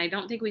I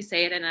don't think we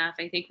say it enough.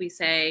 I think we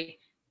say,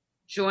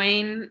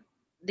 join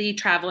the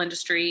travel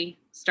industry,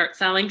 start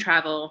selling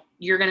travel,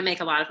 you're going to make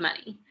a lot of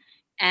money.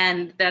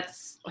 And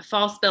that's a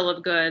false bill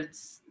of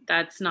goods.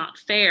 That's not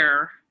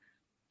fair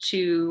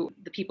to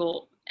the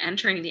people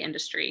entering the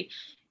industry.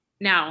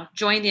 Now,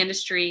 join the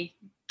industry,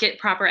 get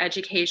proper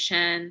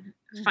education,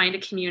 find a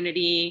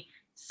community,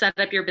 set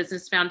up your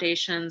business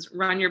foundations,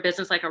 run your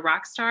business like a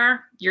rock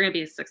star. You're going to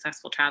be a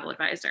successful travel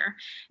advisor.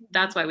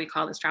 That's why we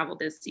call this Travel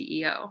Biz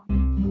CEO.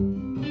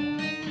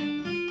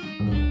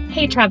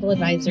 Hey, travel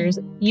advisors.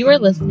 You are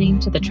listening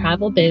to the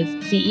Travel Biz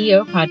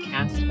CEO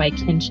podcast by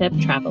Kinship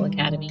Travel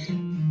Academy.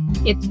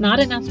 It's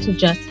not enough to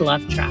just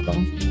love travel.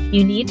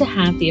 You need to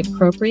have the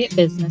appropriate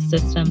business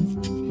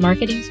systems,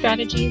 marketing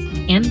strategies,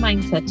 and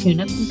mindset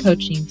tune-ups and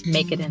coaching to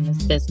make it in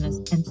this business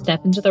and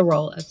step into the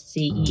role of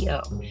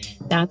CEO.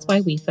 That's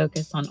why we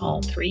focus on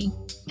all three.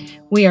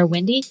 We are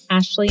Wendy,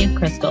 Ashley, and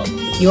Crystal,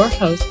 your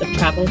hosts of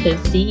Travel Biz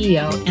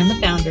CEO and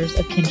the founders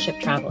of Kinship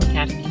Travel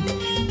Academy.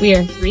 We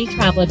are three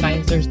travel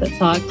advisors that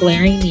saw a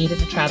glaring need in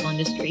the travel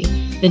industry,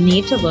 the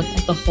need to look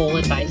at the whole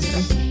advisor.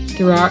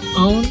 Through our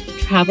own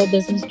travel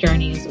business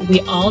journeys,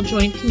 we all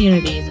joined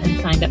communities and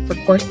signed up for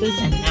courses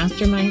and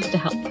masterminds to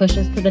help push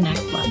us to the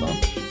next level.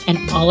 And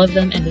all of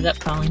them ended up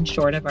falling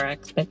short of our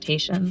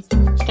expectations.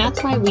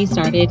 That's why we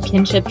started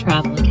Kinship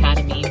Travel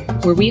Academy,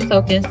 where we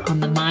focus on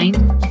the mind,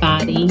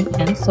 body,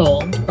 and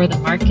soul, or the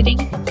marketing,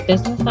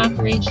 business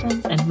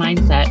operations, and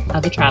mindset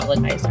of a travel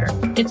advisor.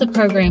 It's a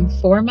program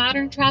for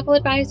modern travel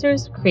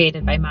advisors,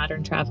 created by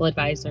modern travel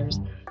advisors.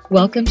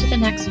 Welcome to the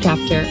next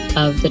chapter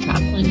of the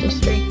travel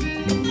industry.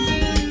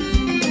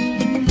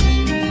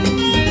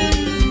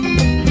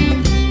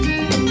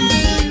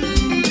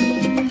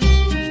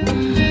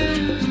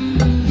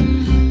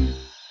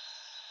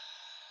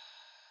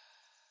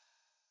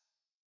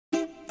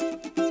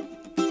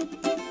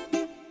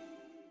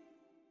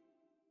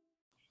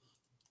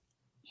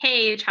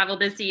 Hey, Travel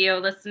Biz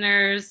CEO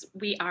listeners,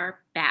 we are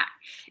back.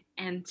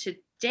 And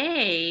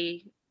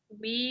today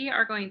we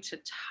are going to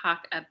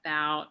talk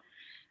about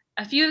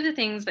a few of the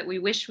things that we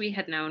wish we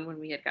had known when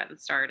we had gotten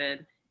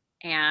started.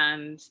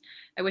 And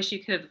I wish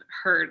you could have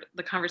heard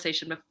the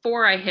conversation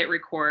before I hit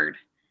record,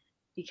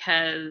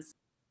 because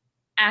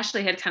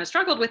Ashley had kind of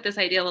struggled with this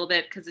idea a little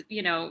bit, because,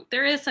 you know,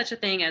 there is such a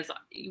thing as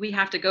we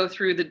have to go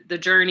through the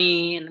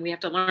journey and we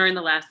have to learn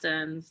the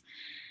lessons.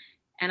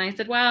 And I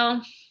said,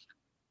 well,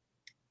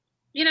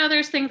 you know,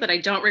 there's things that I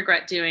don't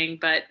regret doing,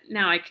 but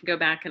now I can go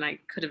back and I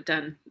could have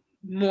done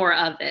more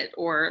of it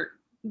or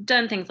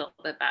done things a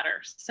little bit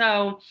better.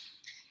 So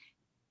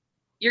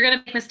you're going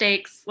to make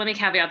mistakes. Let me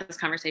caveat this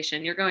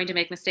conversation. You're going to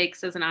make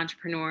mistakes as an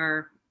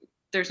entrepreneur.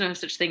 There's no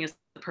such thing as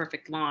the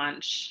perfect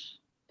launch.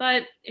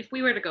 But if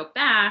we were to go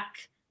back,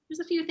 there's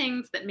a few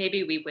things that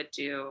maybe we would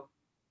do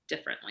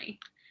differently.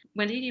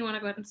 Wendy, do you want to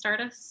go ahead and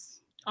start us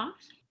off?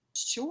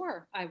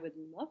 Sure, I would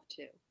love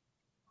to.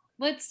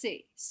 Let's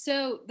see.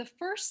 So the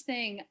first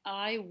thing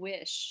I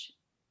wish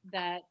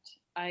that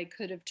I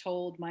could have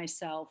told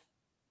myself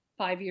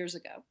 5 years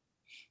ago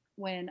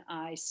when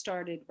I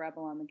started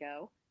Rebel on the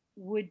Go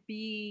would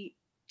be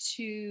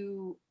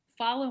to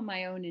follow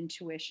my own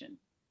intuition.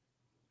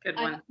 Good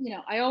one.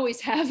 I always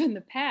have in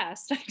the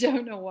past. I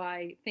don't know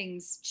why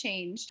things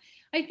changed.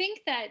 I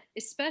think that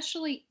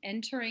especially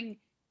entering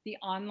the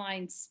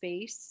online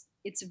space,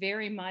 it's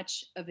very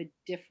much of a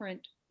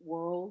different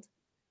world.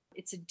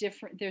 It's a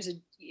different,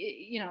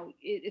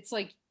 it's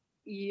like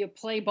you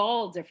play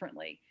ball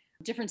differently,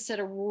 different set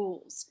of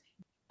rules.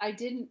 I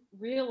didn't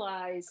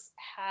realize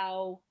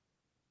how,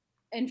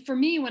 and for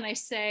me, when I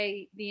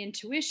say the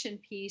intuition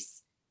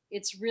piece,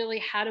 it's really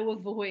how to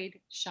avoid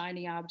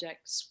shiny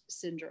object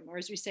syndrome, or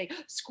as we say,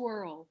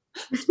 squirrel.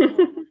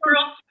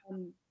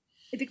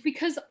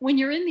 Because when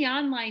you're in the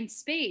online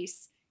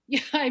space,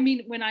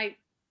 when I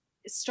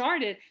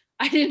started,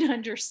 I didn't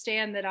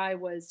understand that I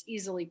was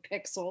easily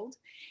pixeled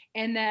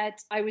and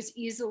that I was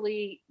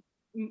easily,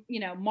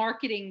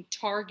 marketing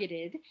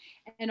targeted.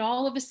 And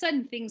all of a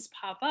sudden things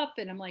pop up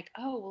and I'm like,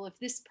 oh, well, if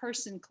this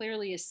person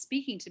clearly is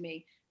speaking to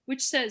me,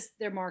 which says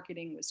their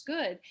marketing was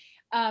good,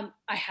 I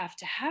have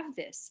to have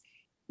this.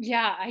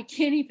 Yeah, I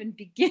can't even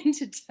begin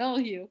to tell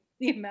you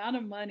the amount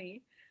of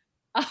money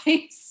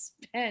I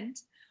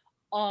spent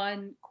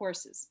on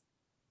courses.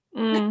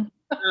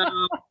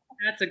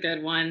 That's a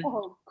good one.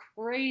 Oh,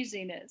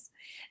 craziness.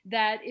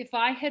 That if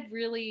I had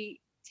really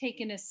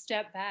taken a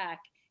step back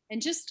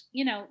and just,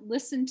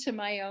 listened to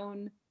my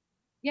own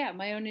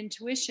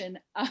intuition,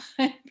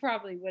 I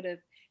probably would have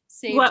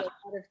saved a lot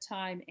of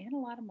time and a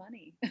lot of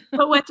money.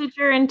 But what did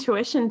your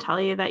intuition tell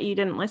you that you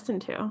didn't listen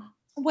to?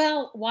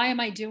 Well, why am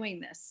I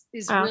doing this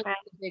is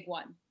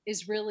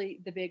really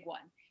the big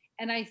one.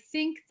 And I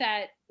think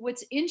that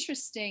what's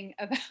interesting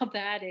about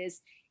that is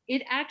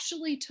it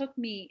actually took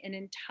me an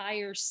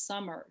entire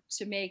summer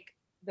to make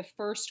the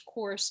first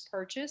course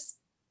purchase.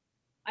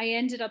 I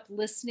ended up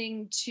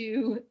listening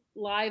to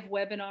live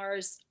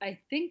webinars, I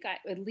think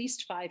at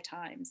least 5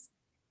 times.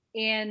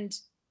 And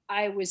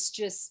I was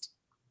just,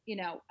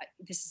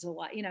 this is a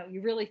lot,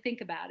 you really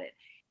think about it.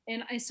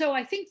 so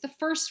I think the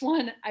first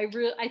one I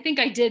think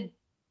I did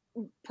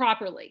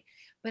properly,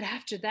 but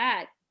after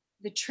that,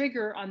 the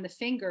trigger on the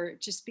finger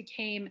just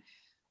became,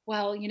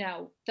 well,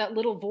 that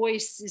little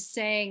voice is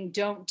saying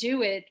don't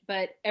do it,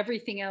 but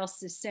everything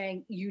else is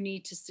saying you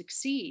need to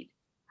succeed.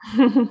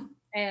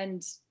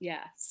 And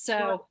yeah, so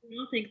I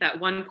don't think that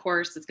one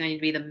course is going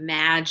to be the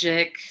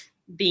magic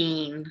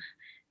bean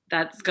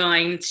that's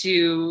going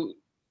to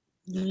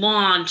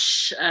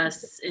launch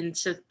us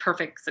into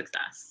perfect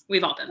success.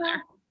 We've all been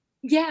there.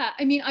 Yeah,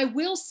 I mean, I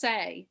will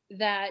say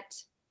that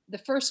the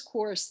first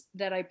course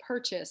that I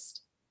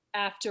purchased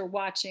after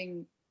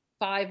watching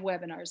 5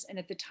 webinars, and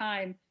at the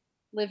time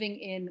living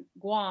in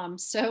Guam,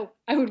 so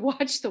I would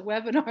watch the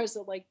webinars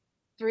at like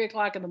 3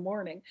 o'clock in the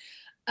morning,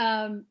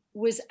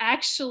 was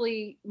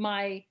actually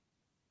my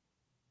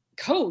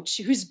coach,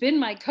 who's been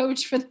my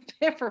coach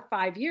for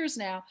 5 years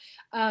now,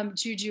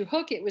 Juju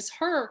Hook. It was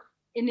her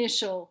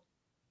initial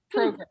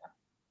program.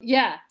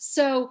 Yeah,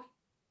 so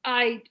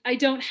I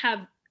don't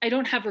have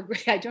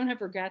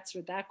regrets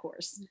with that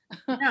course.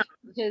 Yeah.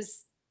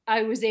 Because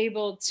I was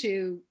able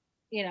to,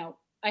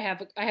 I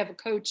have a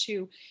coach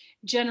who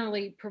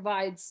generally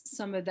provides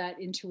some of that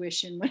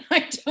intuition when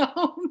I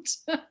don't.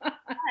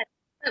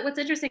 But what's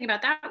interesting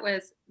about that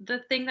was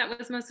the thing that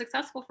was most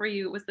successful for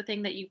you was the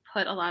thing that you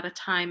put a lot of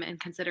time and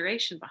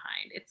consideration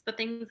behind. It's the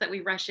things that we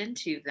rush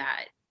into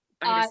that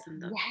bite us in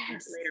the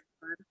Yes. later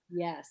on.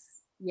 Yes.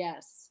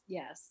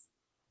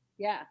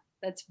 Yeah,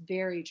 that's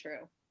very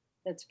true.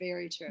 That's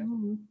very true.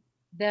 Mm.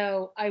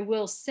 Though I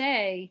will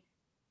say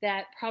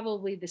that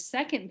probably the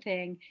second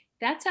thing,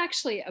 that's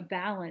actually a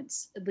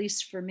balance, at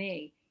least for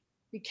me,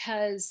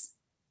 because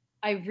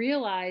I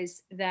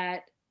realize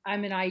that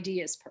I'm an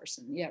ideas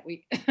person. Yeah,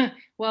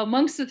 well,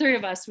 amongst the 3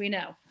 of us, we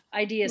know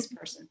ideas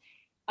person.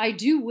 I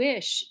do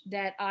wish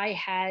that I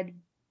had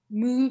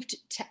moved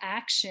to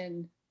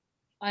action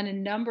on a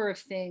number of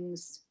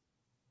things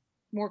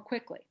more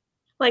quickly.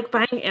 Like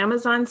buying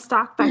Amazon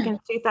stock back in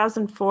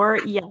 2004.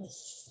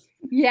 Yes.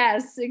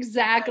 Yes,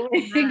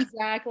 exactly.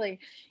 Exactly.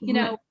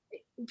 But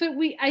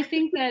I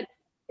think that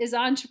as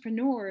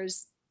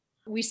entrepreneurs,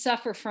 we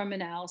suffer from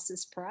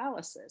analysis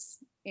paralysis.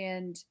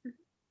 And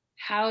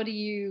how do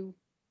you,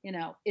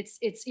 how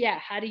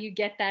do you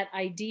get that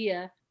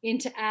idea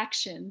into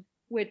action,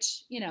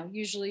 which,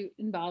 usually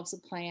involves a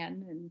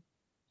plan and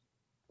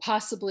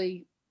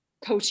possibly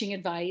coaching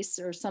advice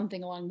or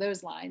something along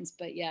those lines.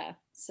 But yeah,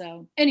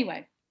 so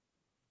anyway.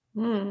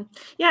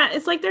 Yeah,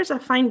 it's like there's a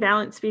fine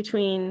balance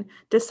between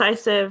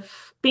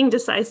being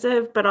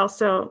decisive, but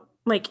also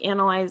like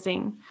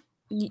analyzing.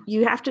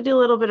 You have to do a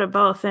little bit of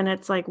both, and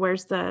it's like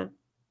where's the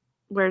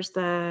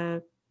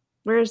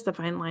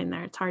fine line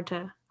there? It's hard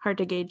to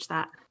gauge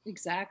that.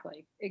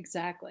 Exactly.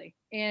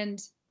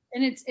 And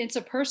it's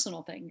a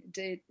personal thing.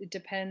 It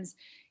depends.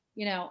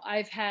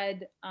 I've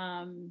had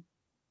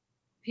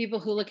people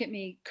who look at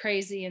me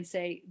crazy and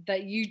say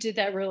that you did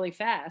that really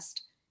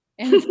fast,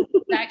 and it's the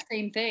exact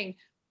same thing.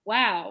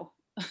 Wow.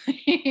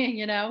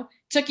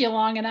 Took you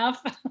long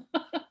enough.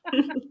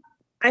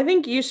 I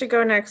think you should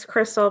go next,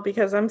 Crystal,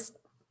 because I'm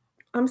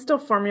still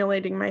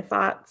formulating my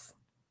thoughts.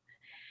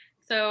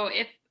 So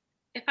if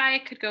I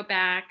could go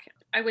back,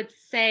 I would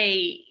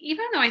say,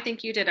 even though I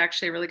think you did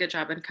actually a really good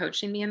job in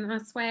coaching me in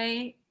this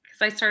way,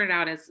 because I started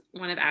out as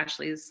one of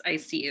Ashley's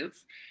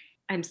ICs.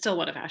 I'm still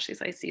one of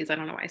Ashley's ICs. I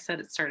don't know why I said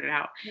it started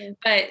out,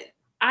 but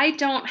I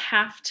don't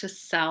have to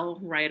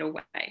sell right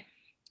away.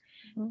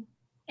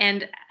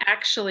 And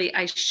actually,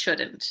 I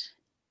shouldn't.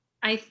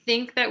 I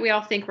think that we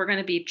all think we're going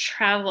to be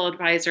travel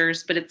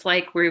advisors, but it's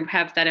like we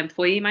have that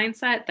employee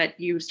mindset that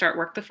you start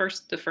work the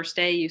first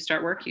day you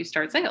start work, you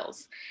start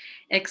sales.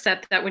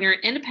 Except that when you're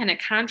an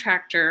independent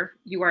contractor,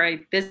 you are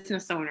a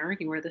business owner,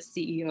 you are the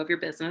CEO of your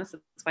business.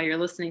 That's why you're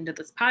listening to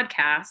this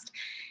podcast.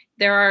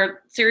 There are a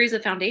series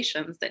of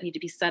foundations that need to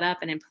be set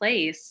up and in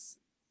place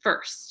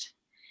first.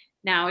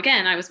 Now,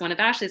 again, I was one of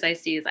Ashley's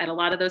ICs. I had a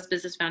lot of those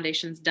business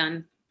foundations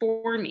done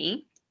for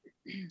me.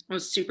 I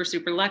was super,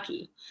 super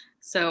lucky.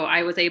 So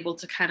I was able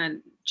to kind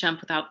of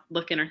jump without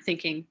looking or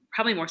thinking,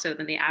 probably more so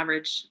than the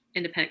average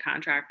independent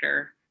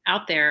contractor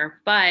out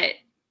there. But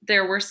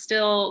there were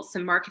still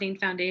some marketing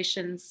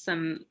foundations,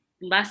 some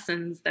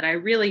lessons that I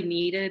really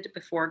needed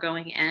before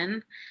going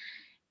in.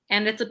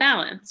 And it's a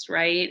balance,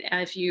 right?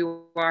 If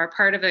you are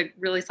part of a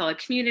really solid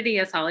community,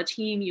 a solid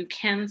team, you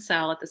can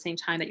sell at the same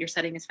time that you're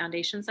setting these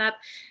foundations up,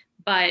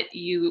 but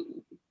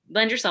you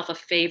lend yourself a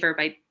favor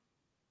by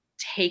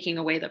taking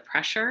away the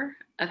pressure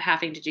of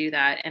having to do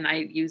that. And I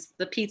use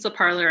the pizza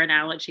parlor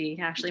analogy.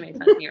 Ashley made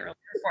fun of me earlier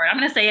for it. I'm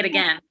going to say it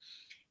again.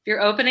 If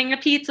you're opening a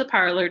pizza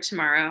parlor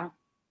tomorrow,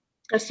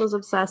 Crystal's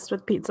obsessed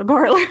with pizza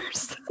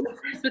parlors.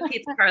 with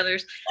pizza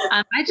parlors.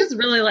 I just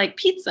really like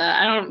pizza.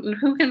 I don't.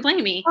 Who can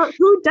blame me? Oh,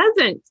 who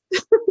doesn't?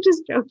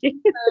 Just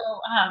joking.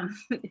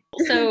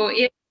 So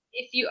if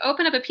you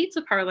open up a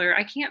pizza parlor,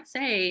 I can't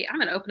say I'm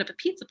going to open up a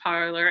pizza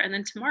parlor and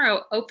then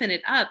tomorrow open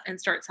it up and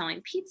start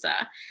selling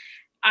pizza.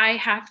 I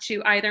have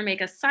to either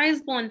make a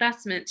sizable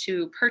investment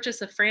to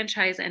purchase a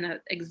franchise in an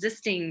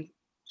existing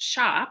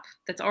shop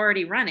that's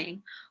already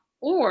running,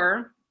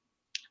 or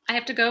I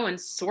have to go and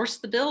source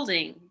the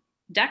building,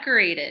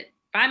 decorate it,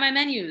 buy my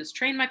menus,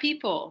 train my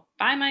people,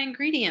 buy my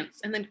ingredients,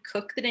 and then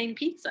cook the dang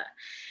pizza.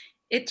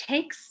 It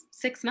takes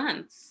 6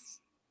 months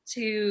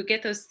to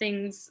get those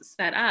things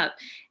set up.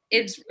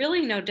 It's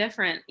really no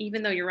different,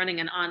 even though you're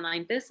running an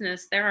online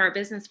business, there are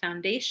business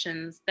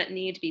foundations that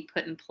need to be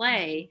put in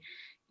play.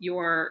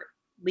 Your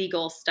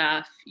legal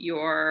stuff,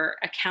 your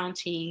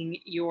accounting,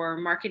 your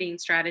marketing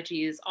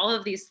strategies, all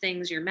of these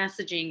things, your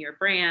messaging, your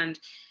brand,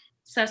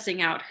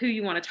 sussing out who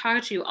you want to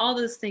talk to, all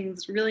those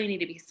things really need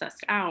to be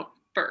sussed out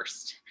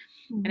first.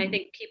 And I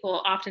think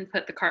people often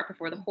put the cart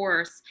before the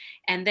horse,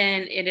 and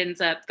then it ends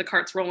up the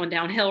cart's rolling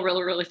downhill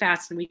really, really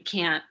fast, and we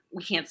can't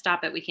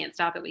stop it. We can't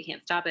stop it. We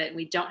can't stop it. And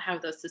we don't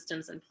have those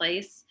systems in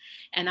place.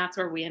 And that's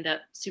where we end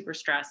up super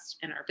stressed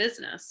in our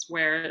business,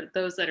 where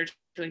those that are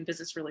doing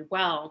business really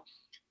well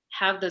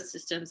have those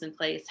systems in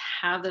place,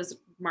 have those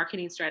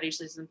marketing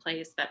strategies in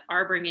place that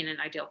are bringing in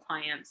ideal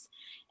clients.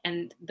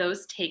 And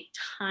those take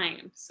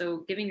time.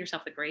 So giving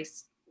yourself the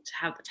grace to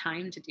have the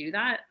time to do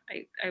that.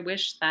 I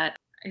wish that,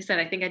 I said,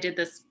 I think I did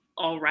this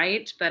all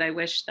right, but I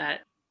wish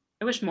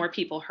more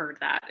people heard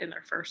that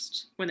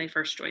when they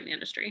first joined the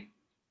industry.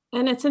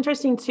 And it's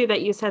interesting too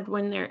that you said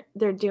when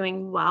they're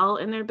doing well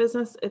in their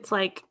business, it's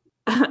like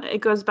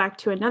it goes back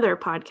to another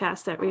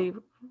podcast that we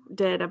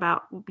did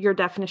about your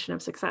definition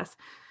of success.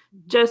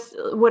 Just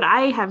what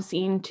I have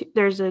seen,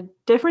 there's a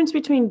difference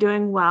between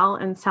doing well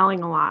and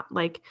selling a lot.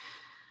 Like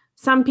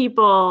some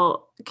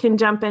people can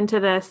jump into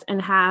this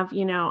and have,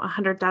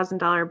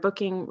 $100,000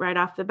 booking right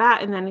off the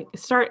bat and then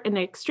start an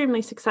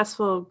extremely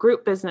successful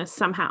group business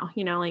somehow,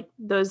 like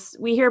those,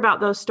 we hear about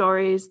those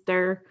stories.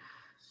 They're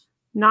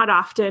not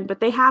often,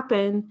 but they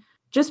happen.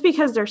 Just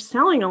because they're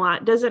selling a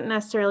lot doesn't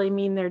necessarily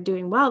mean they're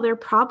doing well. They're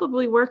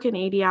probably working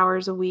 80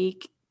 hours a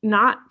week,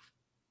 not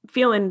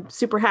feeling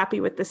super happy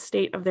with the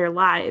state of their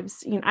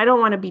lives. I don't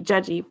want to be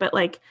judgy, but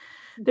like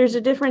there's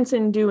a difference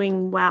in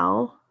doing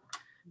well,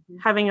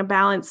 having a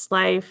balanced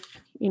life,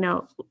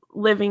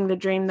 living the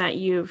dream that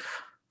you've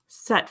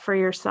set for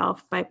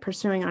yourself by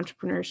pursuing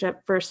entrepreneurship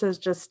versus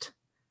just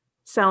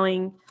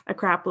selling a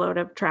crap load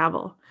of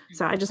travel.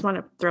 So I just want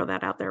to throw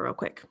that out there real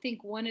quick. I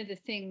think one of the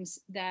things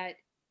that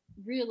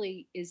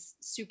really is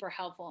super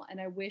helpful, and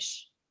I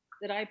wish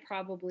that I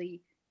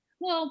probably,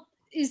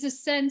 is a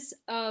sense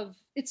of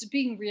it's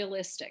being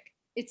realistic.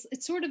 It's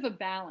sort of a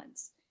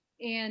balance.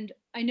 And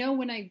I know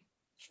when I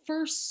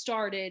first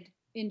started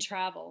in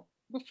travel,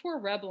 before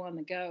Rebel on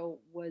the Go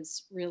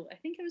was real, I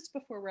think it was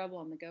before Rebel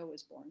on the Go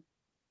was born,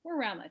 or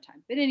around that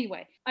time. But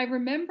anyway, I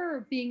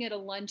remember being at a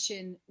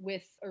luncheon or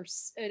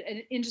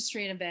an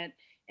industry event,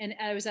 and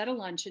I was at a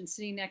luncheon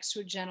sitting next to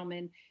a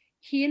gentleman.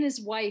 He and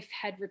his wife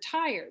had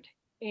retired,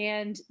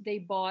 and they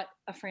bought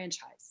a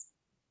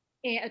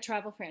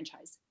travel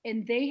franchise,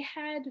 and they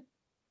had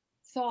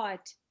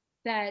thought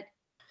that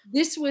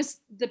this was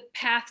the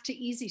path to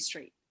Easy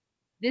Street.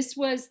 This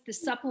was the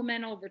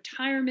supplemental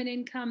retirement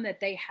income that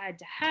they had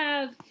to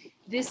have.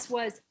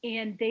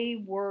 And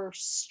they were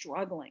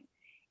struggling.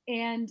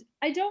 And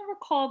I don't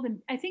recall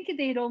them. I think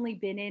they had only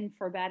been in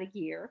for about a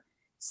year.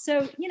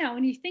 So,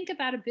 when you think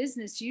about a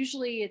business,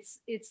 usually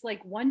it's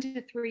like 1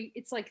 to 3,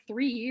 it's like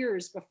 3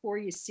 years before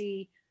you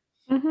see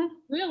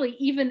really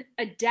even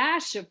a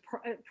dash of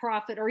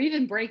profit or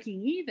even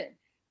breaking even.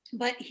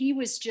 But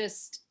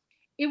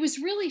it was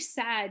really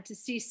sad to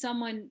see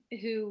someone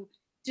who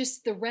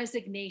just the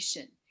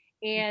resignation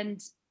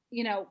and,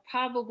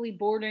 probably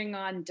bordering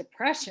on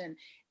depression,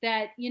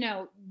 that,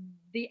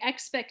 the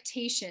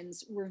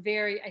expectations were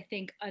very, I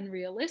think,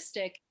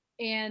 unrealistic.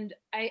 And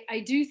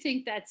I do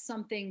think that's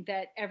something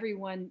that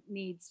everyone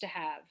needs to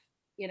have,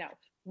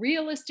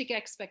 realistic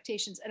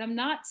expectations. And I'm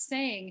not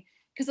saying,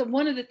 because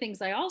one of the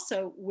things I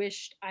also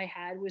wished I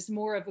had was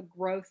more of a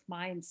growth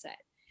mindset.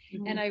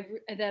 And I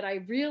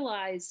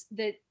realized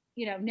that,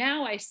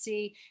 now I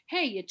see,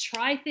 hey, you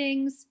try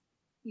things,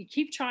 you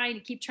keep trying,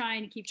 you keep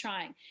trying, you keep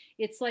trying.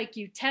 It's like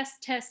you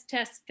test,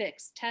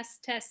 fix,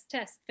 test,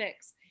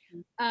 fix.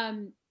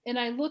 And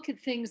I look at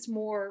things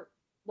more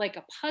like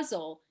a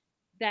puzzle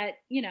that,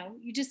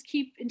 you just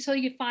keep until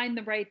you find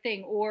the right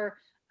thing, or,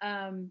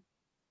 or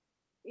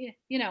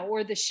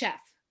the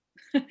chef.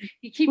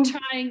 You keep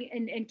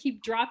trying and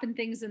keep dropping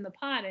things in the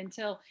pot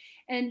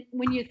and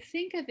when you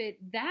think of it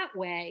that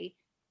way,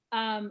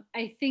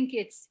 I think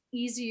it's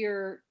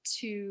easier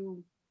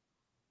to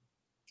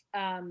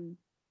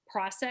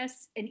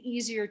process and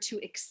easier to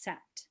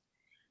accept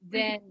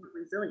than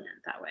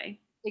resilient that way.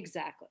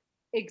 Exactly.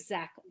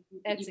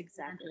 That's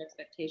exactly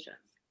expectations.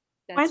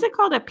 Why is it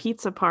called a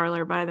pizza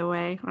parlor, by the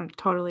way? On a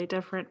totally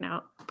different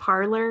note.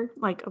 Parlor,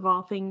 like of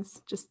all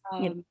things, just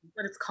what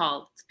it's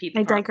called. It's pizza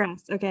I parlor.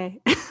 digress.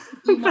 Okay. Do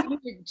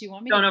you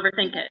want me Don't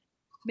overthink it.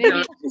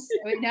 Maybe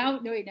wait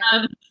now.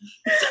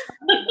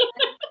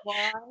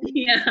 Why?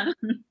 Yeah.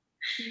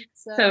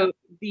 So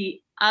the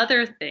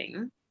other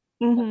thing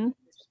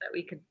that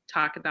we could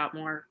talk about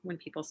more when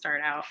people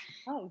start out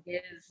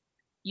is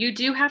you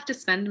do have to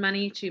spend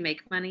money to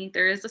make money.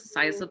 There is a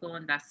sizable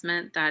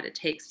investment that it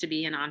takes to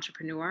be an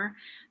entrepreneur,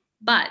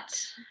 but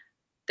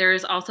there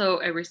is also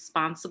a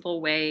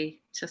responsible way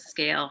to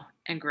scale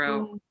and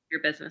grow Mm,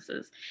 your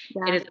businesses.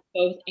 It yeah. is a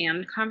both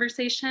and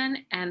conversation.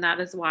 And that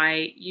is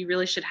why you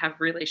really should have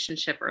a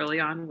relationship early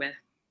on with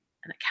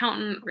an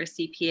accountant or a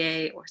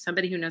CPA or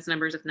somebody who knows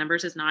numbers if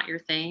numbers is not your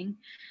thing.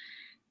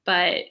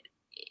 But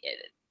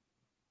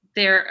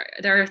there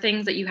are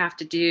things that you have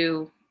to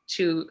do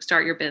to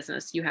start your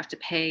business. You have to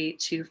pay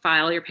to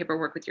file your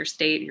paperwork with your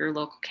state, your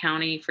local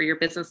county for your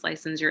business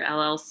license, your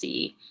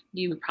LLC.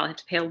 You probably have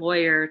to pay a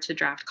lawyer to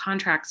draft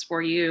contracts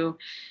for you,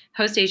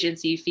 host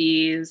agency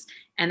fees,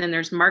 and then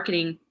there's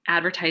marketing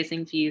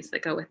advertising fees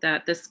that go with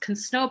that. This can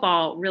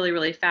snowball really,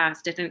 really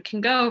fast. And it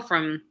can go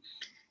from,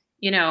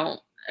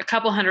 a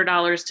couple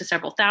 $100s to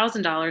several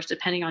 $1,000s,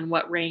 depending on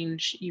what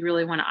range you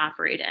really want to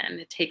operate in.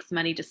 It takes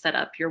money to set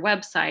up your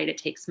website. It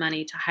takes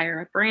money to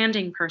hire a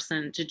branding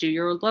person to do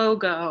your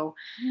logo,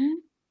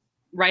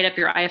 write up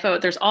your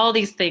IFO. There's all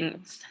these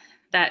things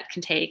that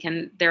can take,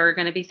 and there are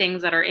going to be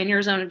things that are in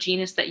your zone of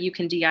genius that you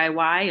can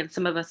DIY. And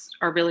some of us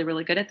are really,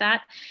 really good at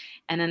that.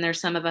 And then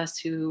there's some of us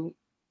who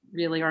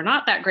really are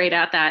not that great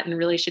at that and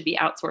really should be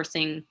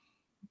outsourcing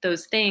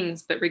those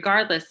things. But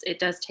regardless, it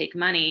does take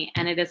money,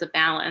 and it is a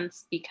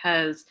balance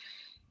because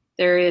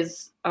there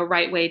is a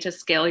right way to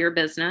scale your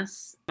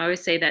business. I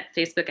always say that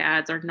Facebook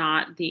ads are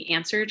not the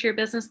answer to your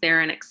business. They're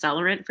an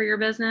accelerant for your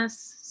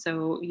business.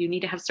 So you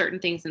need to have certain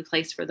things in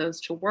place for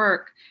those to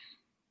work.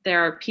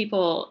 There are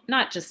people,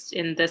 not just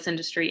in this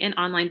industry, in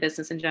online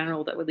business in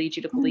general, that would lead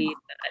you to believe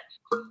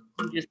that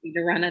you just need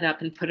to run it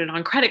up and put it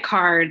on credit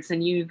cards,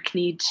 and you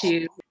need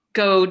to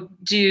go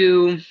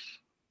do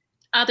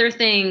other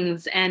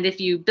things, and if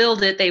you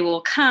build it, they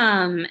will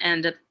come,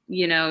 and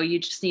you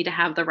just need to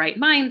have the right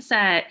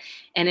mindset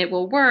and it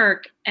will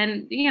work.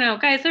 And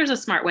guys, there's a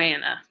smart way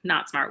and a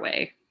not smart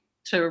way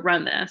to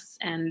run this.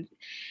 And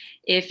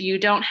if you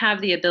don't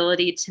have the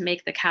ability to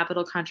make the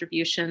capital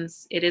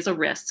contributions, it is a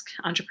risk.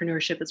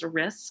 Entrepreneurship is a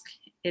risk.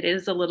 It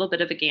is a little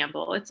bit of a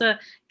gamble. It's a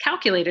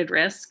calculated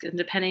risk, and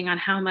depending on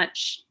how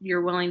much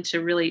you're willing to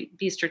really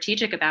be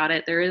strategic about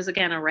it, there is,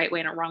 again, a right way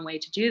and a wrong way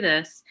to do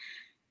this.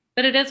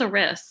 But it is a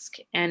risk.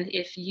 And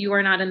if you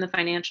are not in the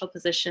financial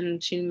position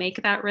to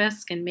make that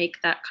risk and make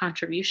that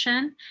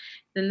contribution,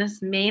 then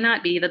this may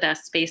not be the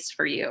best space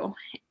for you.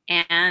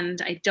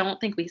 And I don't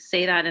think we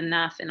say that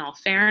enough, in all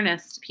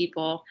fairness to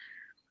people,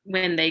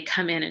 when they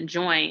come in and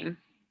join.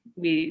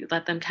 We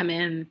let them come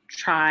in,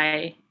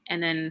 try,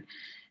 and then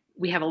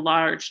we have a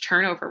large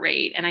turnover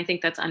rate. And I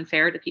think that's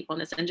unfair to people in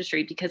this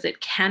industry, because it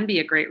can be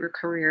a great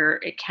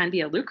career. It can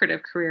be a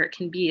lucrative career. It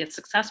can be a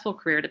successful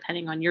career,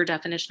 depending on your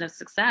definition of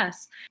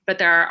success. But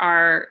there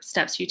are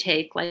steps you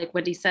take. Like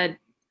Wendy said,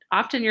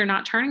 often you're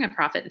not turning a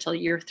profit until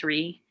year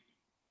 3.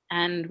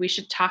 And we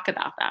should talk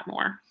about that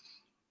more.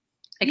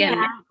 Again,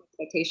 Yeah.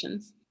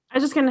 expectations. I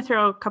was just going to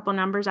throw a couple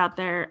numbers out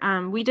there.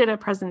 We did a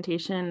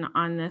presentation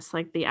on this,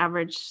 like the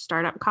average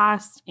startup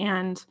cost.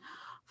 And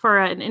for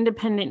an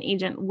independent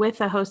agent with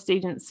a host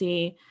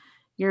agency,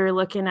 you're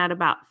looking at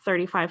about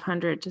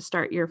 $3,500 to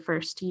start your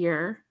first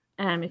year.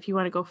 If you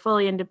want to go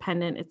fully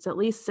independent, it's at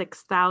least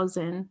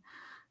 $6,000.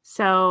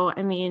 So,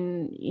 I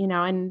mean,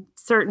 and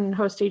certain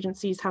host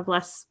agencies have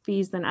less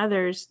fees than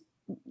others.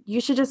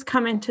 You should just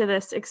come into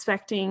this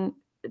expecting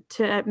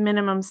to at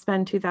minimum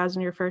spend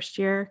 $2,000 your first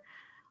year,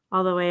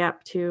 all the way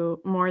up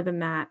to more than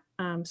that.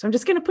 So I'm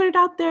just going to put it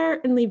out there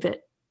and leave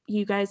it.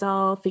 You guys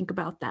all think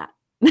about that.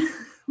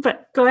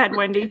 But go ahead,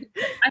 Wendy.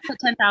 I put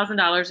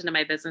 $10,000 into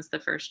my business the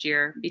first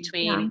year,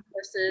 between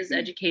courses,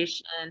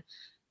 education,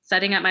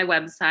 setting up my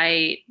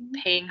website,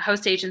 paying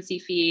host agency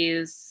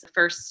fees,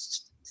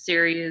 first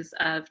series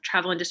of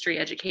travel industry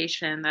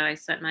education that I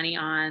spent money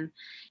on,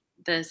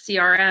 the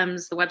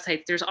CRMs, the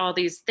websites. There's all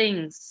these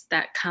things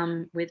that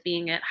come with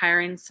being at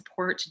hiring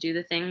support to do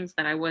the things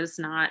that I was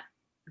not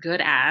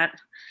good at.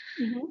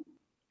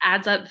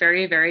 Adds up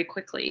very, very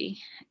quickly.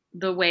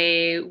 The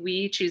way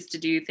we choose to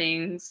do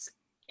things,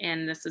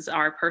 and this is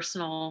our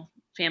personal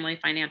family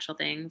financial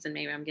things, and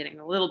maybe I'm getting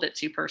a little bit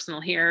too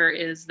personal here,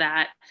 is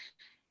that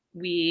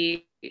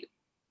we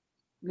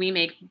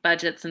make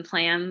budgets and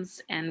plans,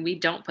 and we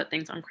don't put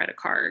things on credit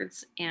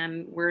cards.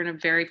 And we're in a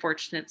very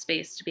fortunate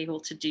space to be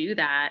able to do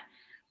that.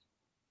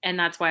 And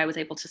that's why I was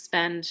able to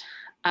spend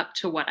up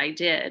to what I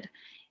did.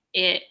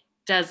 It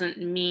doesn't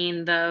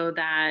mean, though,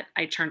 that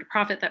I turned a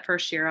profit that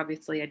first year.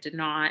 Obviously, I did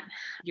not.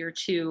 Year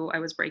 2, I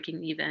was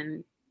breaking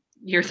even.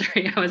 Year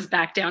 3, I was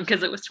back down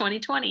because it was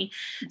 2020.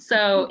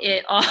 So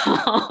it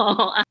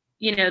all,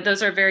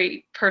 those are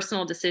very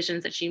personal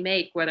decisions that you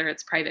make, whether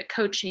it's private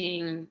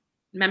coaching,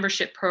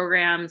 membership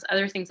programs,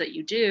 other things that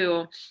you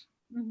do.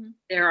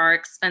 There are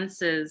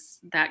expenses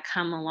that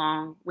come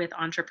along with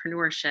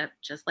entrepreneurship,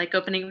 just like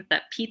opening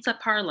that pizza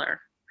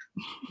parlor,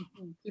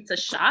 pizza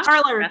shop.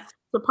 Parlor.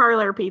 The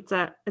parlor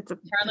pizza. It's a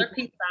parlor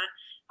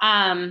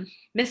pizza.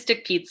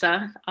 Mystic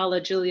Pizza, a la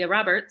Julia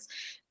Roberts.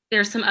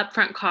 There's some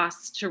upfront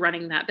costs to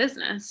running that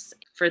business.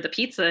 For the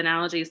pizza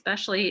analogy,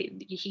 especially,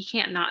 he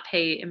can't not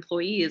pay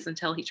employees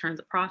until he turns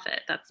a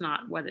profit. That's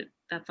not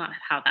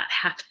how that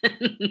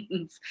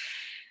happens.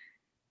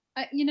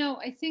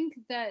 I think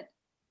that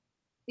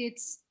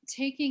it's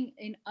taking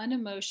an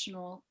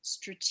unemotional,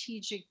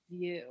 strategic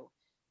view.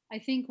 I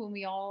think when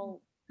we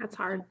all That's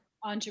become hard.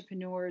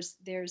 entrepreneurs,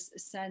 there's a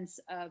sense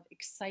of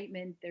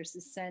excitement, there's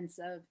a sense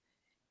of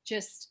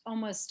just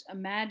almost a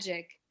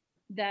magic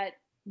that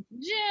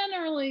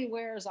generally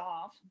wears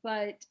off.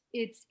 But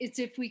it's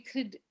if we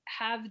could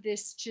have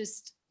this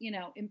just,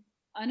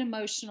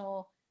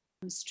 unemotional,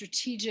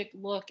 strategic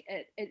look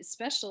at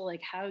especially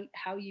like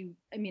how you,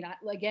 I mean,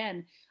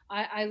 again,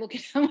 I look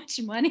at how much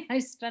money I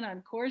spent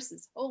on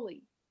courses.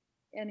 Holy,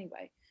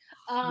 anyway.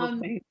 um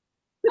Okay.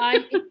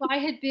 if I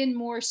had been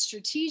more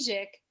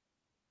strategic,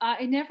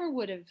 I never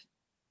would have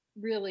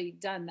really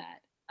done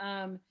that.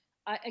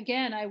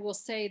 Again, I will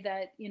say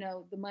that,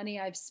 the money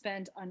I've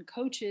spent on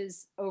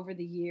coaches over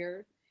the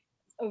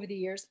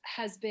years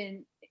has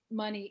been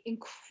money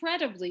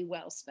incredibly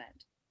well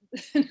spent.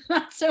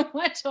 Not so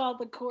much all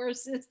the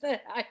courses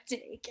that I've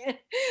taken,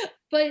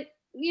 but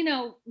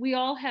we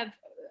all have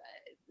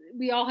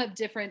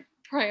different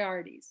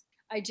priorities.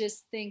 I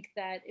just think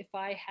that if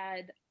I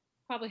had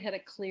probably had a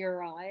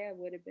clearer eye,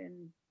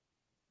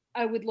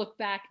 I would look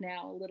back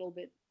now a little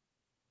bit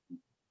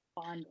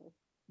fonder.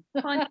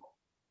 Well, and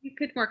you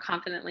could more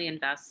confidently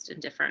invest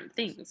in different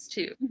things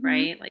too, Mhm.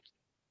 right? Like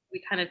we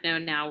kind of know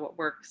now what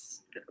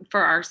works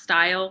for our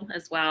style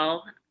as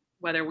well,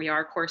 whether we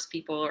are course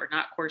people or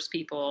not course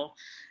people.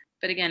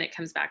 But again, it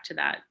comes back to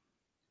that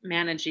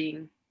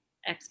managing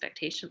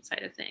expectation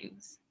side of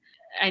things.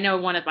 I know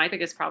one of my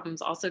biggest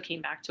problems also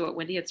came back to what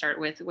Wendy had started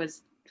with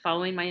was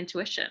following my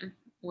intuition,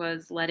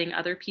 was letting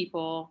other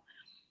people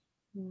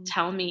Mm.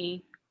 tell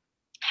me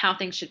how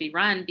things should be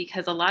run,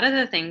 because a lot of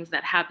the things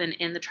that happen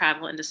in the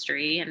travel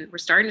industry, and we're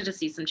starting to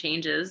see some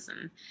changes,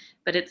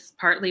 but it's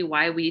partly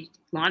why we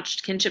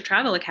launched Kinship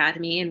Travel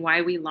Academy and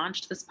why we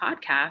launched this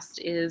podcast,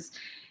 is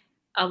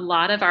a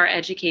lot of our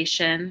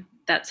education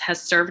that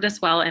has served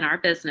us well in our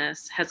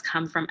business has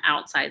come from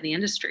outside the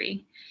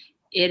industry.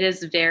 It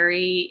is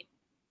very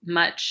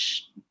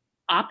much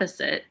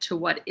opposite to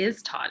what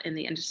is taught in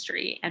the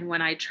industry. And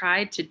when I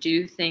tried to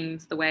do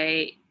things the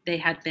way they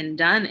had been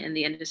done in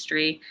the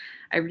industry,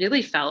 I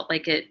really felt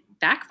like it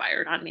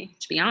backfired on me,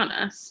 to be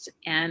honest.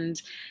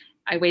 And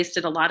I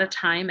wasted a lot of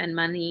time and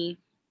money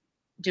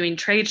doing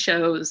trade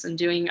shows and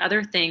doing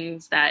other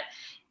things that,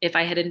 if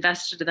I had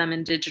invested them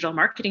in digital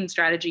marketing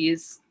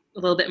strategies a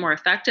little bit more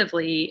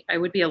effectively, I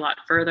would be a lot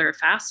further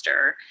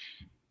faster.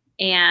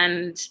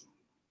 And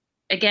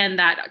again,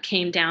 that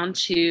came down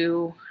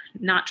to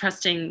not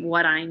trusting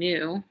what I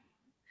knew,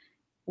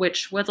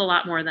 which was a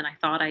lot more than I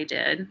thought I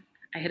did.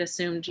 I had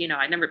assumed,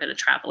 I'd never been a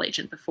travel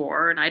agent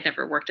before and I'd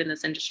never worked in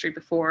this industry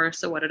before.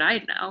 So what did I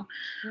know?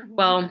 Mhm.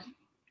 Well,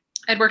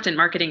 I'd worked in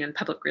marketing and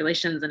public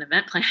relations and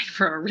event planning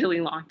for a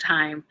really long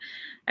time.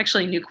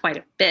 Actually knew quite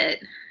a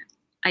bit.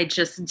 I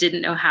just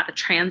didn't know how to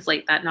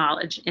translate that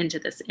knowledge into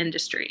this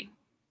industry,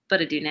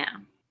 but I do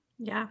now.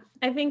 Yeah,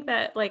 I think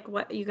that like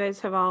what you guys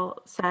have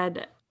all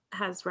said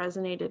has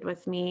resonated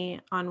with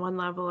me on one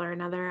level or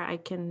another. I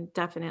can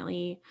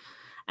definitely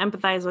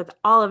empathize with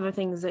all of the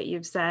things that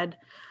you've said.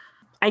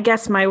 I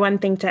guess my one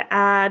thing to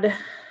add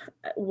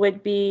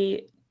would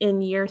be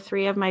in year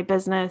 3 of my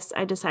business,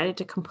 I decided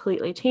to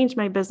completely change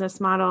my business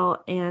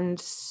model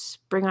and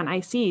bring on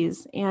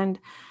ICs. And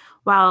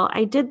while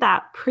I did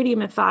that pretty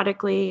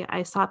methodically,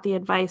 I sought the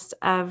advice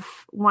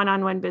of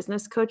one-on-one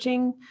business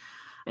coaching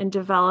and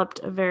developed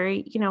a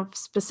very,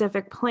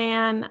 specific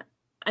plan.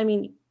 I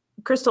mean,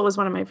 Crystal was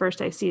one of my first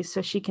ICs,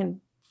 so she can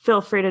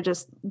feel free to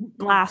just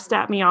blast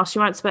at me all she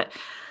wants. But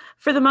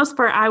for the most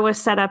part, I was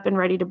set up and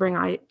ready to bring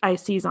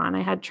ICs on.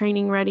 I had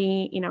training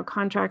ready,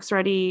 contracts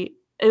ready.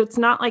 It's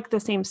not like the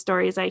same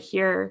stories I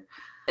hear.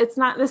 It's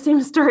not the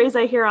same stories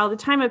I hear all the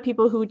time of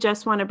people who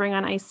just want to bring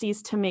on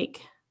ICs to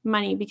make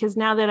money, because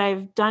now that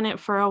I've done it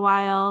for a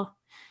while,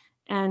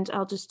 and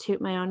I'll just toot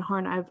my own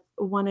horn, I've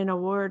won an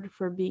award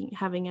for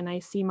having an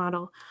IC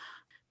model.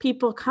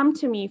 People come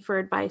to me for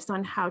advice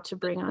on how to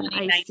bring on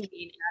IC.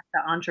 2019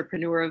 the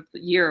Entrepreneur of the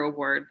Year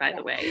award, by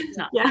the way. It's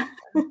not. Yeah,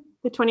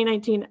 the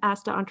 2019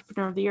 ASTA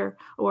Entrepreneur of the Year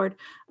award.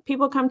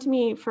 People come to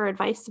me for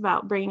advice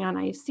about bringing on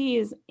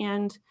ICs,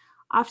 and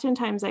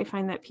oftentimes I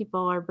find that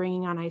people are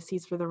bringing on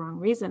ICs for the wrong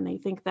reason. They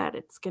think that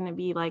it's going to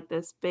be like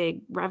this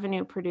big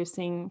revenue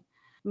producing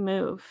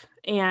move,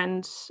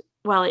 and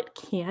while it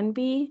can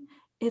be,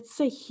 it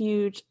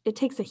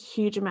takes a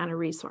huge amount of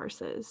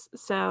resources.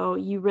 So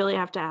you really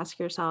have to ask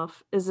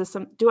yourself,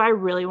 do I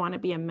really want to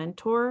be a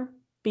mentor?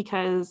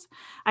 Because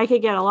I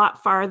could get a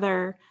lot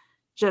farther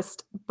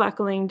just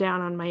buckling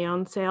down on my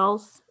own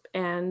sales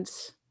and,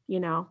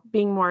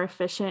 being more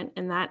efficient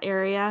in that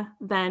area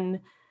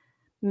than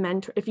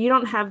mentor. If you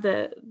don't have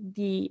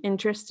the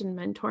interest in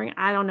mentoring,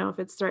 I don't know if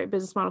it's the right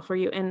business model for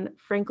you. And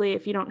frankly,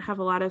 if you don't have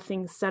a lot of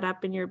things set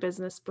up in your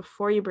business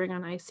before you bring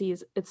on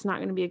ICs, it's not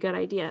going to be a good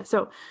idea.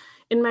 So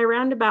in my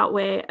roundabout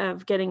way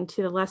of getting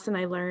to the lesson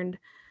I learned,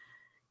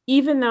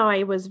 even though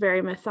I was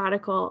very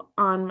methodical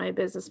on my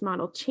business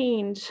model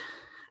change,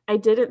 I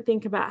didn't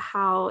think about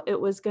how it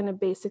was going to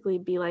basically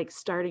be like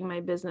starting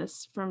my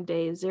business from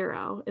day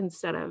 0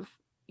 instead of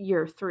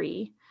year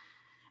 3.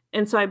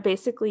 And so I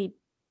basically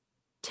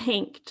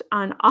tanked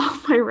on all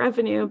my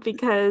revenue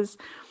because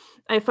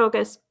I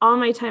focused all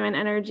my time and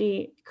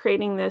energy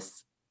creating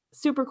this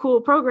super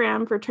cool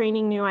program for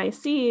training new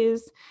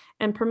ICs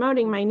and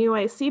promoting my new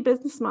IC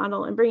business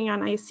model and bringing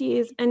on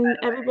ICs. And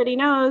everybody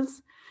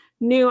knows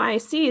new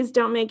ICs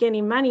don't make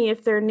any money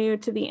if they're new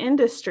to the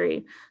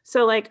industry.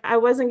 So like I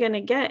wasn't going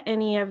to get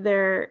any of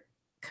their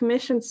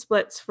commission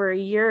splits for a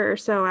year or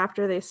so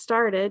after they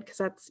started, because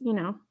that's, you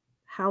know,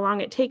 how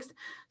long it takes.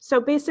 So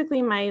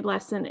basically my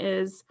lesson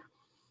is,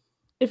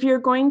 if you're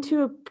going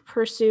to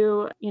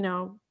pursue, you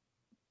know,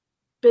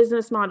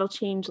 business model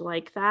change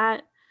like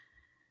that,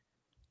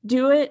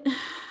 do it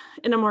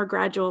in a more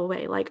gradual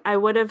way. Like I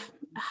would have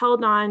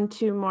held on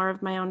to more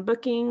of my own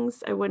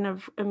bookings. I wouldn't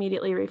have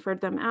immediately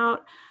referred them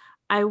out.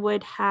 I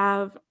would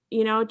have,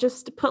 you know,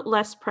 just put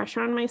less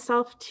pressure on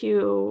myself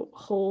to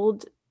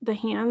hold the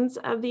hands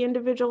of the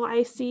individual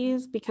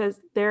ICs,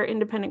 because they're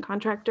independent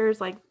contractors.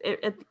 Like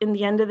in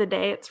the end of the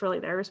day, it's really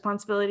their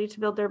responsibility to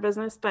build their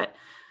business. But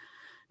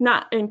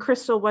not, and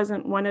Crystal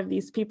wasn't one of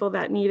these people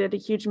that needed a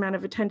huge amount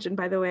of attention,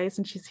 by the way,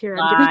 since she's here.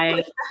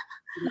 Live.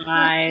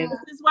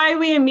 This is why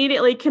we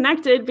immediately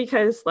connected,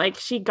 because like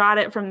she got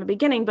it from the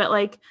beginning, but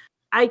like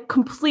I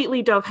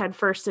completely dove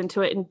headfirst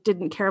into it and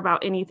didn't care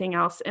about anything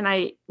else. And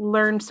I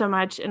learned so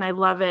much and I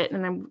love it.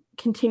 And I'm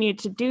continued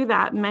to do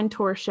that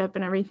mentorship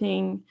and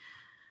everything.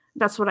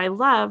 That's what I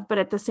love. But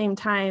at the same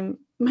time,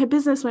 my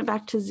business went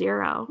back to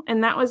zero.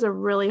 And that was a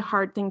really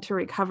hard thing to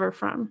recover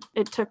from.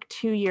 It took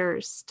 2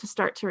 years to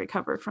start to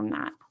recover from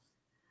that.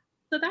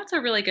 So that's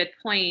a really good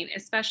point,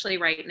 especially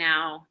right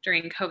now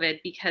during COVID,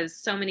 because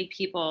so many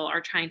people are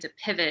trying to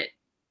pivot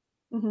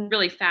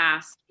really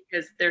fast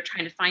because they're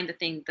trying to find the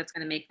thing that's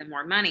going to make them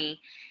more money.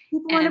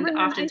 People and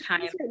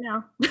oftentimes right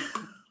now.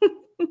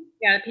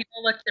 Yeah,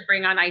 people look to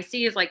bring on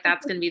ICs like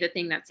that's going to be the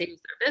thing that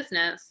saves their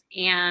business.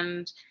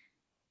 And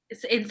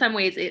in some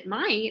ways it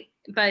might,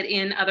 but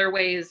in other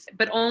ways,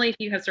 but only if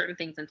you have certain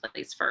things in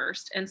place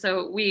first. And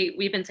so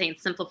we've been saying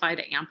simplify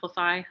to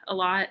amplify a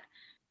lot.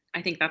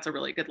 I think that's a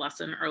really good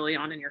lesson early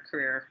on in your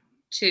career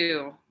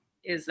too,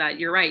 is that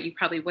you're right. You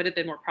probably would have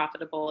been more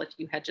profitable if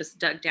you had just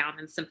dug down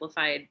and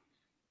simplified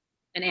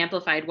and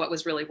amplified what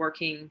was really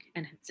working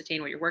and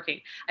sustained what you're working.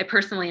 I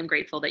personally am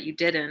grateful that you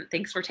didn't.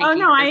 Thanks for taking. Oh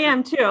no, I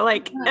am too.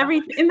 Like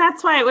everything, and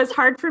that's why it was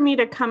hard for me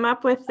to come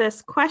up with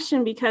this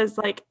question, because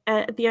like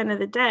at the end of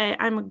the day,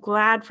 I'm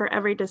glad for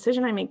every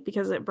decision I make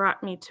because it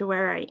brought me to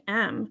where I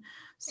am.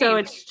 So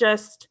it's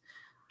just,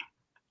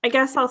 I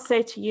guess I'll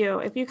say to you,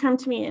 if you come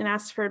to me and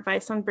ask for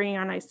advice on bringing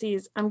on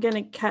ICs, I'm going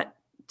to cut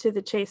to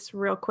the chase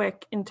real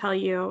quick and tell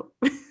you,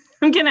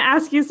 I'm going to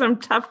ask you some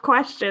tough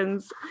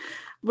questions.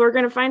 We're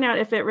going to find out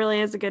if it really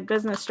is a good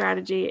business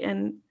strategy.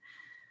 And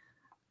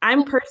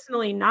I'm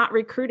personally not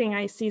recruiting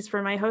ICs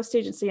for my host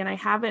agency, and I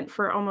haven't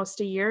for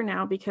almost a year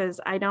now because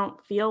I don't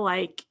feel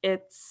like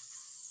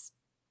it's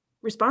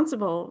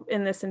responsible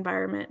in this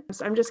environment.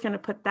 So I'm just going to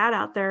put that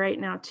out there right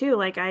now too.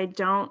 Like I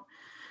don't,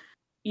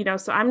 you know,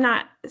 so I'm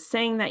not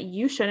saying that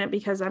you shouldn't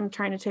because I'm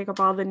trying to take up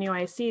all the new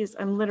ICs.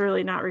 I'm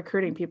literally not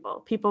recruiting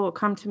people. People will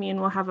come to me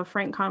and we'll have a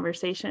frank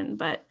conversation.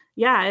 But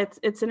yeah,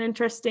 it's an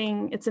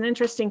interesting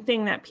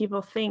thing that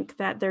people think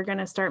that they're going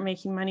to start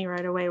making money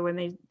right away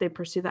when they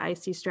pursue the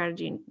IC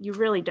strategy. You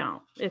really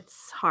don't.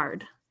 It's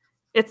hard.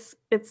 It's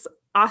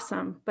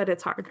awesome, but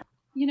it's hard.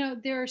 You know,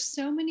 there are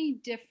so many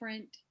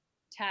different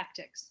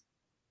tactics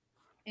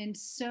and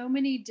so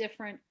many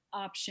different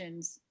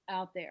options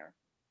out there,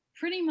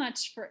 pretty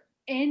much for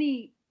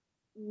any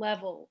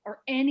level or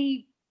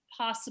any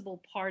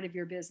possible part of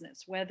your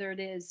business, whether it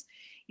is,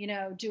 you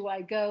know, do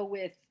I go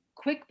with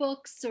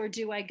QuickBooks or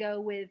do I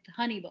go with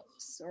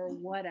HoneyBooks or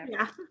whatever?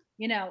 Yeah.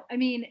 You know, I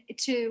mean,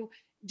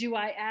 do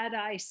I add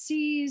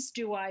ICs?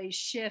 Do I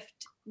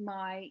shift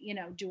my, you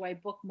know, do I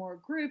book more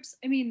groups?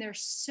 I mean,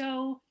 there's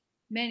so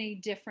many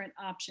different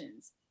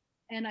options.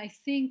 And I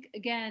think,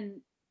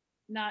 again,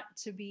 not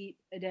to beat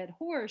a dead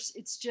horse,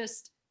 it's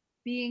just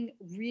being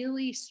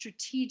really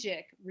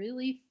strategic,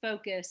 really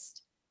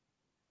focused,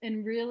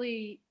 and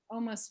really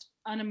almost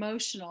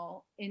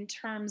unemotional in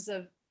terms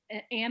of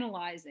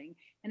analyzing.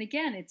 And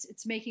again,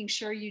 it's making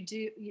sure you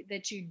do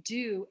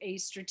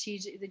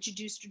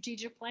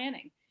strategic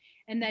planning,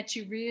 and that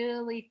you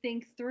really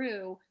think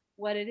through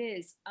what it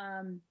is.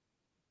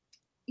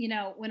 You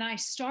know, when I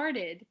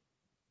started,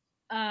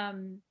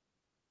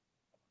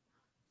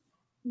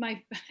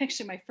 my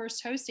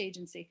first host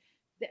agency,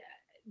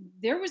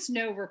 there was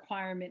no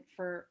requirement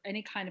for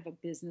any kind of a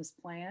business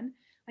plan.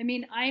 I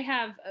mean, I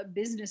have a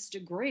business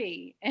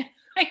degree and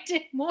I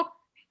did more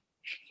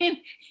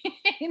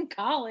in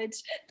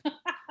college.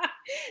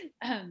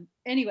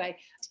 Anyway,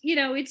 you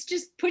know, it's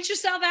just put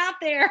yourself out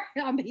there.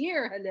 I'm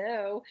here.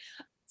 Hello.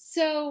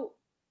 So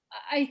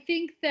I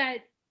think that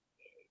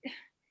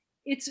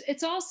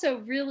it's also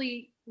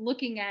really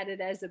looking at it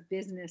as a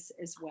business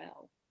as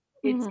well.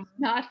 It's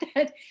not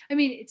that, I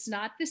mean, it's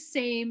not the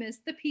same as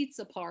the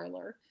pizza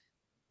parlor,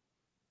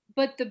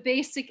 but the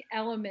basic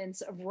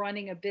elements of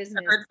running a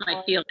business. It hurts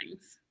my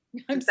feelings.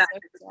 I'm exactly.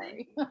 So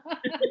sorry.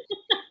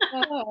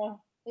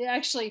 Oh,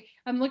 Actually,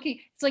 I'm looking.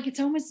 It's like it's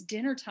almost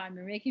dinner time.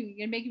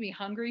 You're making me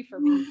hungry for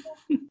people.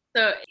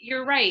 So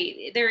you're right.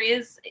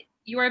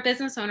 You are a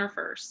business owner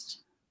first.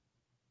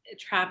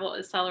 Travel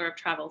is seller of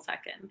travel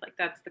second. Like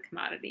that's the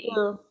commodity.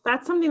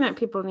 That's something that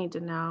people need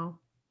to know.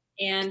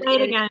 And say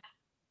it again.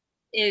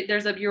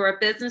 You're a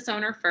business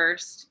owner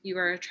first. You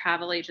are a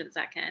travel agent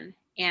second.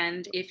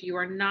 And if you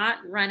are not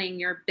running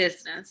your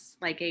business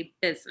like a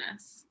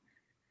business,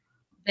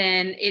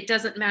 then it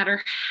doesn't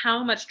matter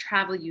how much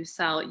travel you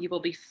sell, you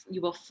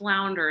will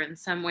flounder in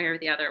some way or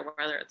the other,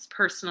 whether it's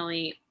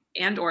personally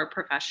and or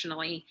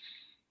professionally.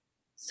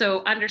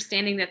 So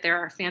understanding that there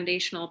are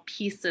foundational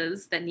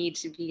pieces that need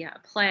to be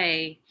at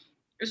play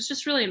is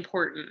just really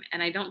important.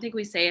 And I don't think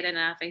we say it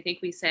enough. I think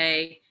we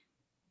say,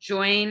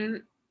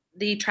 join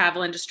the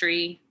travel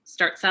industry,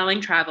 start selling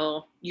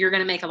travel, you're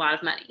going to make a lot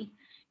of money.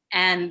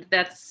 And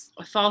that's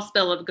a false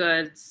bill of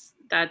goods.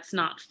 That's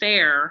not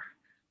fair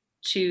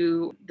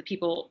to the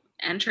people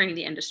entering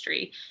the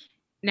industry.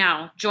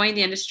 Now, join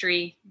the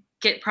industry,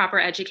 get proper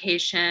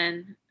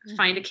education,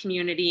 find a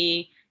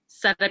community,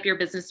 set up your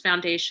business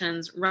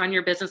foundations, run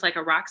your business like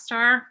a rock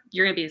star.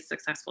 You're going to be a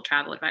successful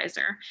travel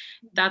advisor.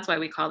 That's why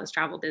we call this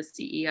Travel Biz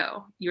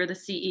CEO. You're the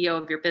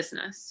CEO of your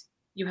business.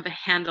 You have a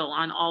handle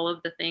on all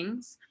of the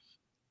things.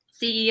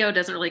 CEO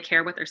doesn't really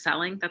care what they're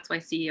selling. That's why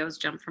CEOs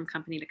jump from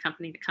company to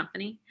company to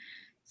company.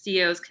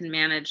 CEOs can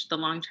manage the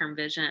long-term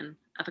vision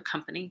of a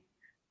company.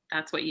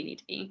 That's what you need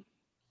to be.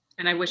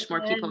 And I wish more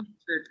people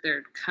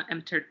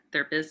entered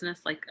their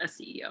business like a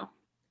CEO.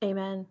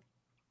 Amen.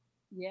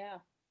 Yeah.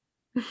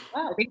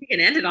 Wow, I think we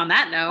can end it on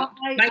that note.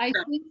 I think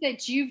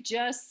that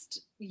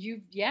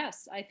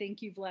I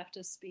think you've left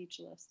us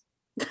speechless.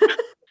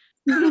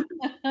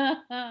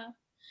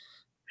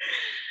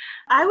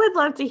 I would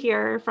love to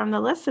hear from the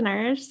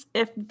listeners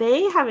if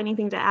they have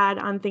anything to add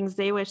on things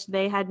they wish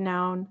they had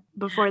known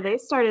before they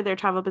started their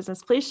travel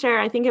business. Please share.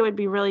 I think it would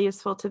be really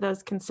useful to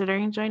those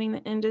considering joining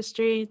the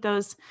industry,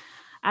 those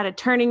at a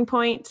turning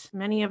point.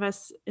 Many of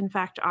us, in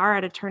fact, are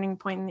at a turning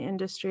point in the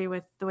industry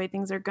with the way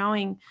things are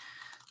going.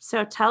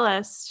 So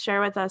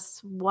share with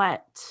us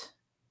what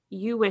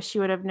you wish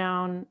you would have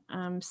known,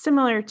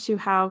 similar to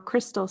how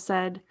Crystal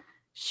said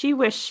she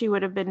wished she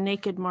would have been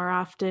naked more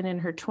often in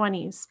her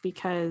 20s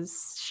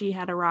because she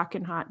had a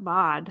rockin' hot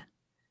bod.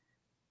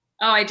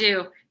 Oh, I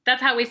do.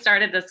 That's how we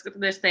started this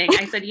thing.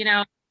 I said,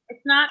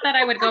 it's not that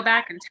I would go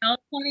back and tell a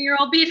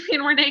 20-year-old beat me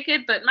and we're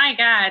naked, but my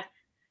God,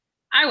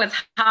 I was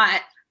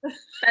hot.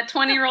 That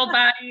 20-year-old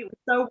body was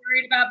so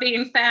worried about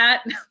being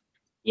fat.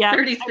 Yeah.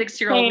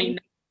 36-year-old me.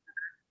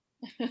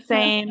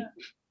 Same.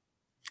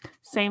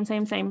 So I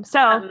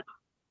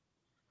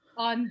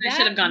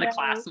should have gone to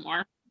class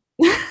more.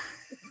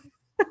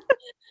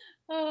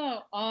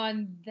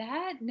 On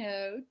that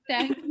note,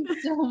 thank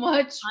you so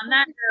much. On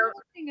that note,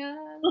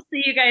 we'll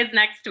see you guys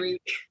next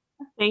week.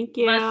 Thank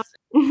you.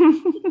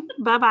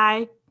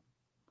 Bye-bye.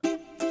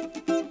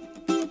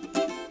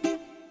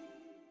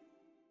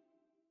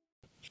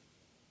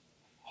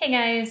 Hey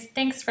guys,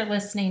 thanks for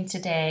listening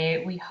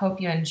today. We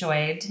hope you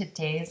enjoyed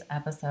today's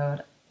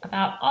episode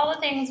about all the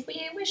things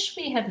we wish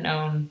we had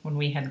known when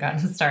we had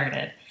gotten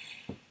started.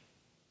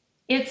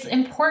 It's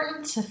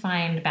important to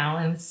find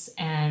balance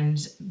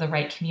and the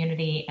right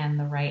community and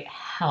the right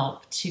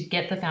help to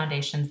get the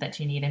foundations that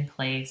you need in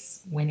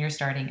place when you're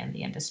starting in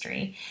the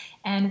industry.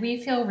 And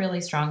we feel really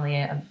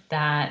strongly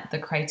that the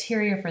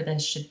criteria for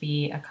this should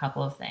be a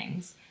couple of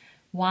things.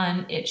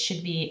 One, it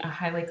should be a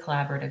highly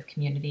collaborative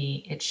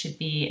community. It should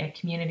be a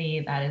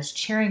community that is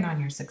cheering on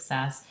your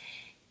success.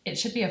 It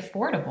should be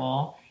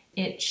affordable.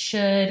 It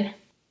should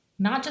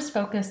not just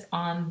focus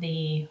on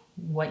the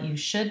what you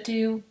should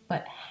do,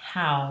 but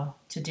how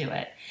to do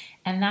it.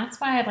 And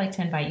that's why I'd like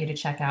to invite you to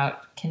check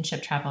out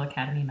Kinship Travel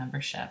Academy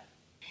membership.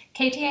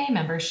 KTA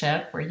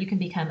membership, where you can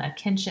become a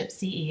Kinship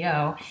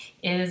CEO,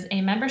 is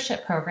a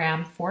membership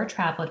program for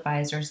travel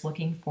advisors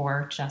looking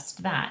for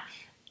just that,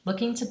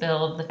 looking to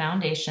build the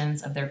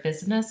foundations of their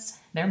business,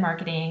 their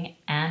marketing,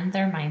 and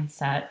their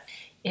mindset.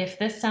 If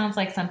this sounds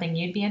like something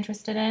you'd be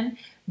interested in,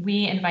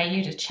 we invite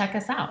you to check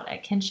us out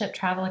at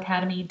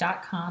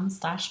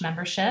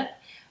kinshiptravelacademy.com/membership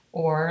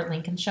or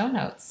link in show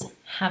notes.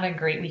 Have a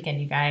great weekend,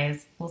 you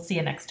guys. We'll see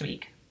you next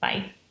week.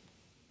 Bye.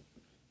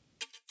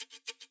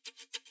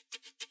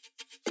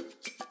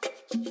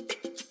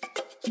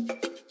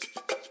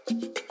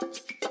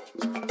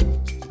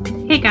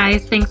 Hey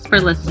guys, thanks for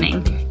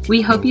listening.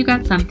 We hope you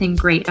got something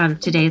great out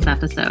of today's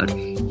episode.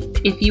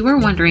 If you were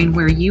wondering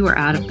where you are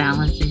out of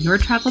balance in your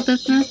travel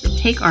business,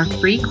 take our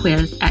free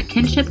quiz at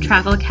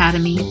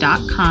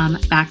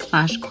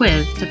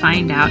kinshiptravelacademy.com/quiz to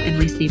find out and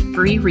receive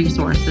free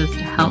resources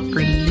to help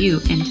bring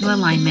you into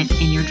alignment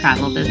in your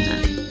travel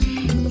business.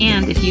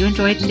 And if you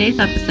enjoyed today's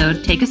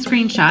episode, take a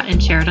screenshot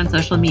and share it on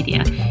social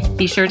media.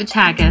 Be sure to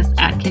tag us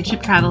at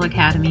Kinship Travel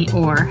Academy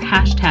or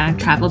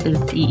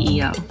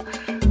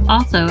 #TravelBizCEO.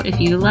 Also, if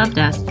you loved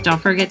us,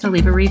 don't forget to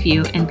leave a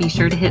review and be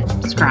sure to hit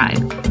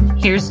subscribe.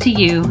 Here's to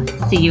you.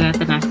 See you at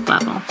the next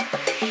level.